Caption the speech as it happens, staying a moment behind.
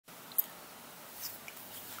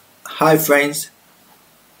Hi friends,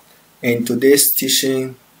 in today's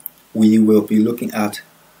teaching we will be looking at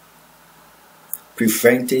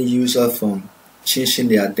preventing users from changing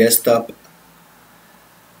their desktop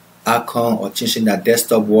icon or changing their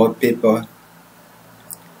desktop wallpaper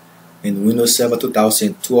in Windows Server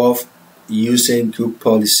 2012 using group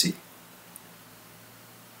policy.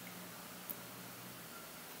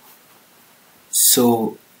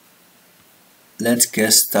 So let's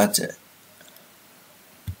get started.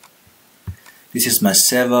 This is my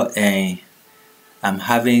server and I'm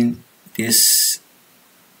having this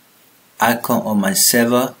icon on my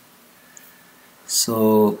server.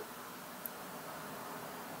 So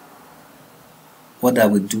what I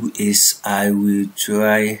will do is I will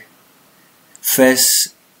try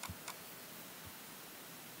first.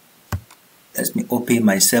 Let me open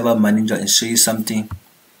my server manager and show you something.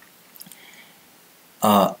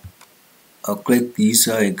 I'll click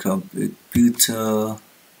user and computer,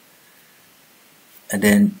 and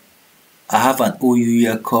then I have an OU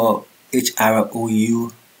here called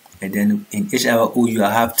HROU, and then in HROU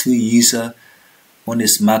I have two users. One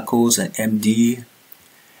is Marcos and MD,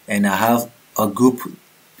 and I have a group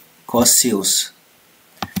called sales,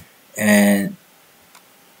 and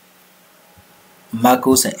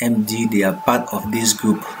Marcos and MD, they are part of this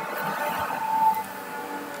group.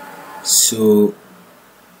 So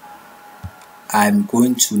I'm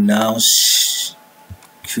going to now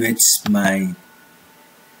create my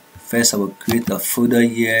first. I will create a folder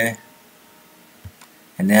here,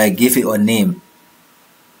 and then I give it a name.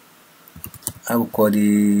 I will call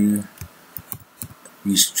it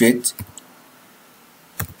restrict.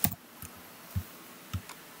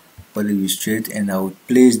 And I will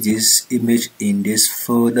place this image in this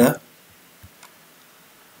folder.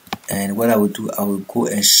 And what I will do, I will go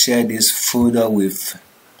and share this folder with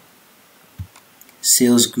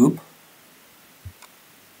sales group,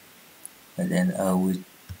 and then I will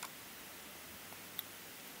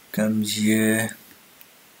come here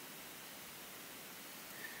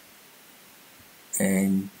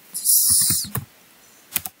and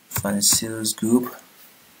find sales group.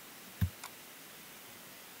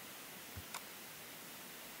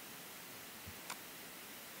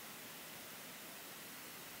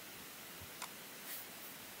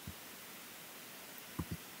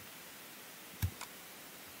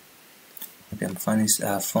 And find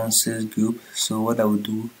sales group. So what I will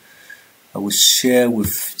do, I will share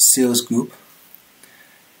with sales group,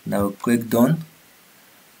 and I will click done.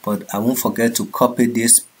 But I won't forget to copy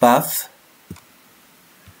this path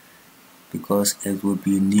because it will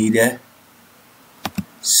be needed.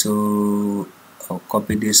 So I'll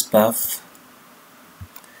copy this path,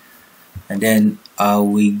 and then I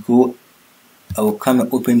will come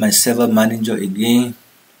and open my server manager again.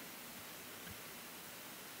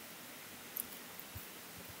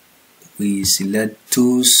 We select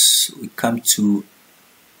tools, we come to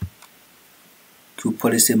group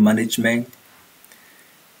policy management,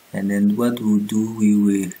 and then what we'll do, we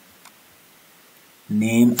will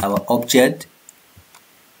name our object,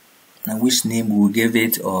 and which name we'll give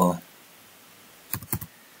it, or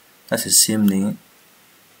that's the same name.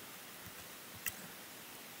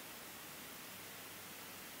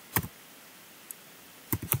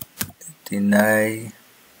 Deny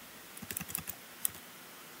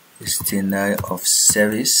of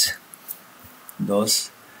service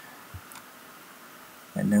does,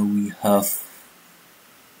 and then we have.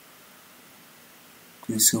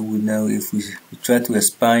 So we now, if we try to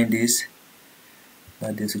expand this,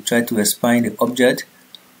 to try to expand the object,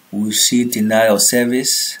 we will see deny of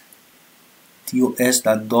service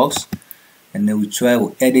dos.docs, and then we try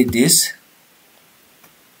to edit this.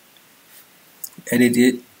 Edit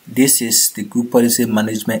it. This is the group policy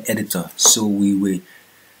management editor. So we will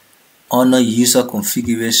honor user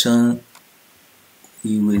configuration,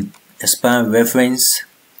 we will expand reference,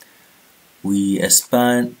 we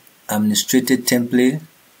expand administrative template,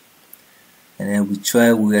 and then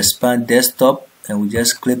we expand desktop, and we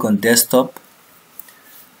just click on desktop.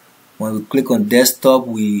 When we click on desktop,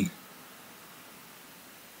 we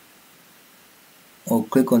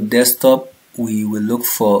will look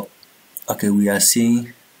for, okay, we are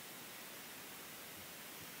seeing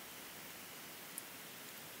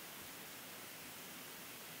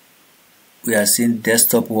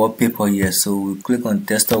desktop wallpaper here. So we click on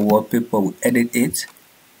desktop wallpaper, we edit it,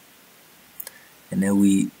 and then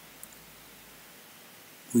we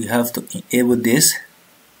have to enable this.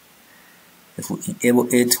 If we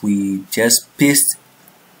enable it, we just paste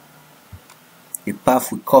the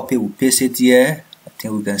path we copy, we paste it here. I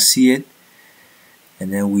think we can see it,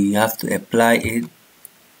 and then we have to apply it.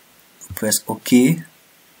 Press OK.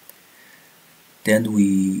 Then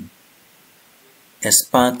we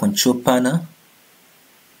expand control panel.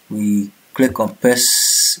 We click on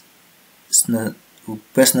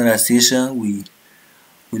personalization. We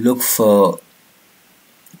look for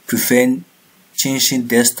prevent changing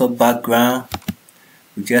desktop background.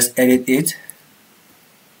 We just edit it,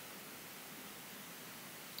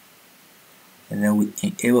 and then we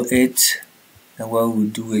enable it. And what we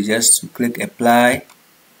do is just click apply,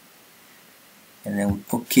 and then we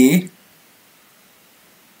OK.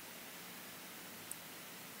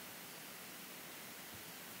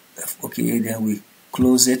 Okay, then we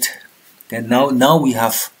close it. Then now we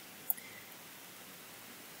have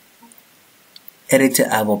edited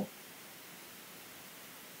our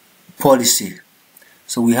policy.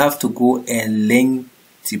 So we have to go and link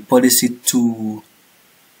the policy to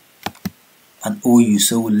an OU.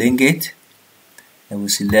 So we link it, and we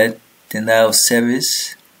select denial of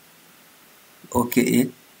service, OK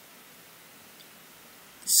it.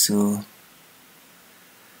 So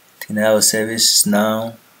denial of service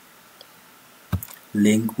now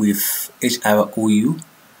link with HROU.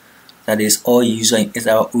 That is, all users in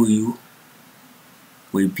HROU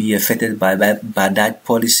will be affected by that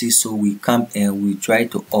policy. So we come and we try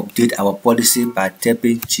to update our policy by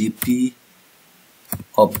typing gp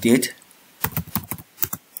update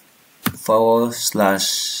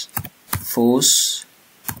 /force,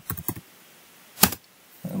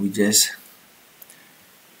 and we just,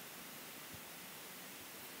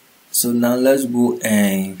 so now let's go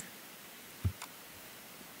and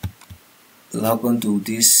log on to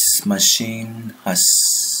this machine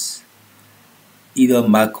as either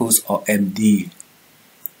MacOS or MD.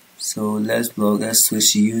 So let's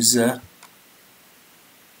switch user,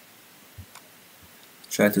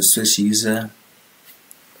 try to switch user.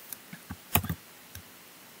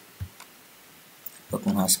 Log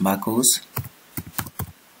on as MacOS,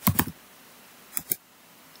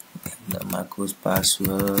 the MacOS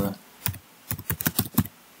password.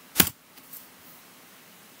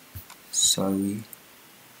 Sorry.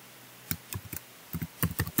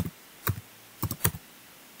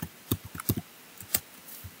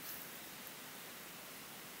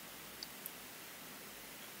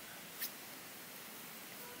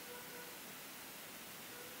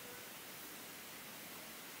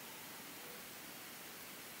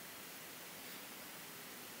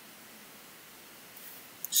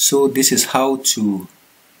 So this is how to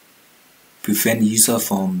prevent user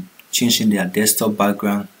from changing their desktop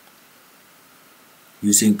background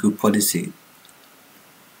using group policy.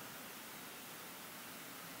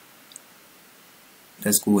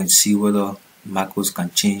 Let's go and see whether MacOS can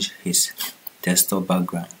change his desktop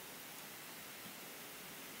background.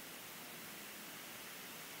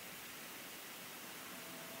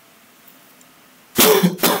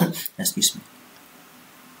 Excuse me.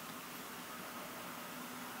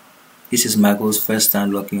 This is MacOS first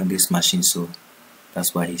time logging on this machine, so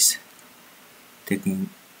that's why he's taking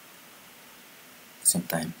some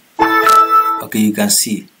time. Okay, you can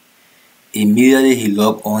see immediately he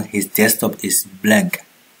logged on, his desktop is blank.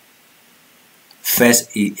 First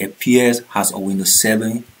it appears as a Windows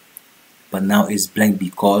 7, but now it's blank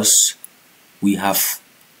because we have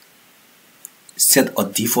set a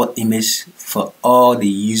default image for all the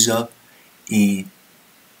user in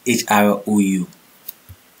HROU.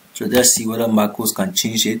 So let's see whether MacOS can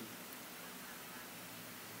change it.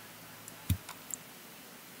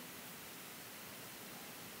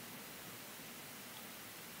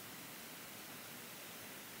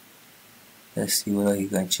 Let's see whether you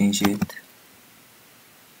can change it.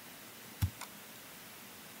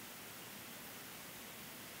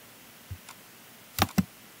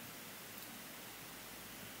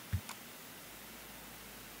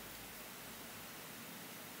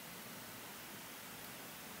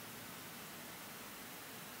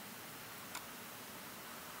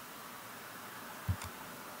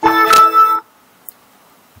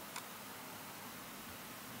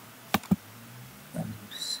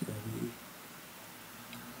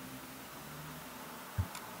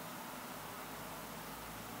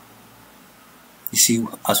 You see,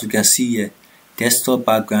 as you can see here, desktop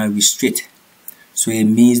background restrict. So it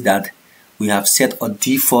means that we have set a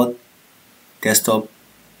default desktop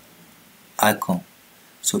icon.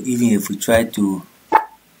 So even if we try to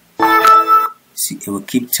see, it will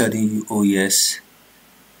keep telling you, oh yes,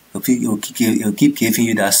 it will keep giving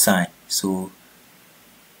you that sign. So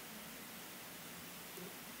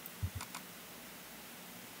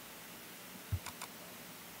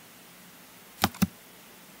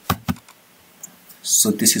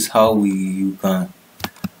this is how you can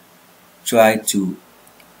try to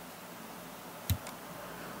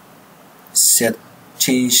set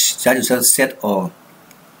or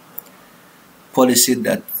policy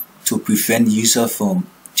that to prevent user from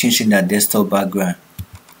changing their desktop background.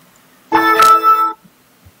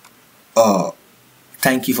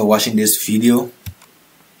 Thank you for watching this video.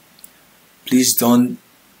 Please don't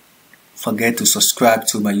forget to subscribe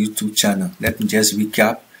to my YouTube channel. Let me just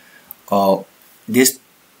recap. This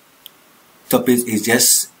topic is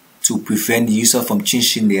just to prevent the user from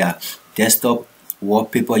changing their desktop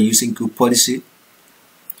wallpaper using group policy,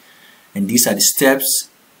 and these are the steps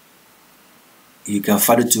you can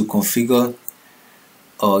follow to configure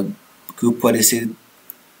a group policy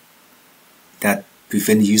that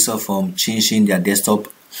prevent the user from changing their desktop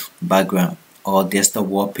background or desktop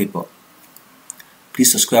wallpaper.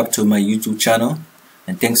 Please subscribe to my YouTube channel,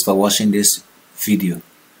 and thanks for watching this video.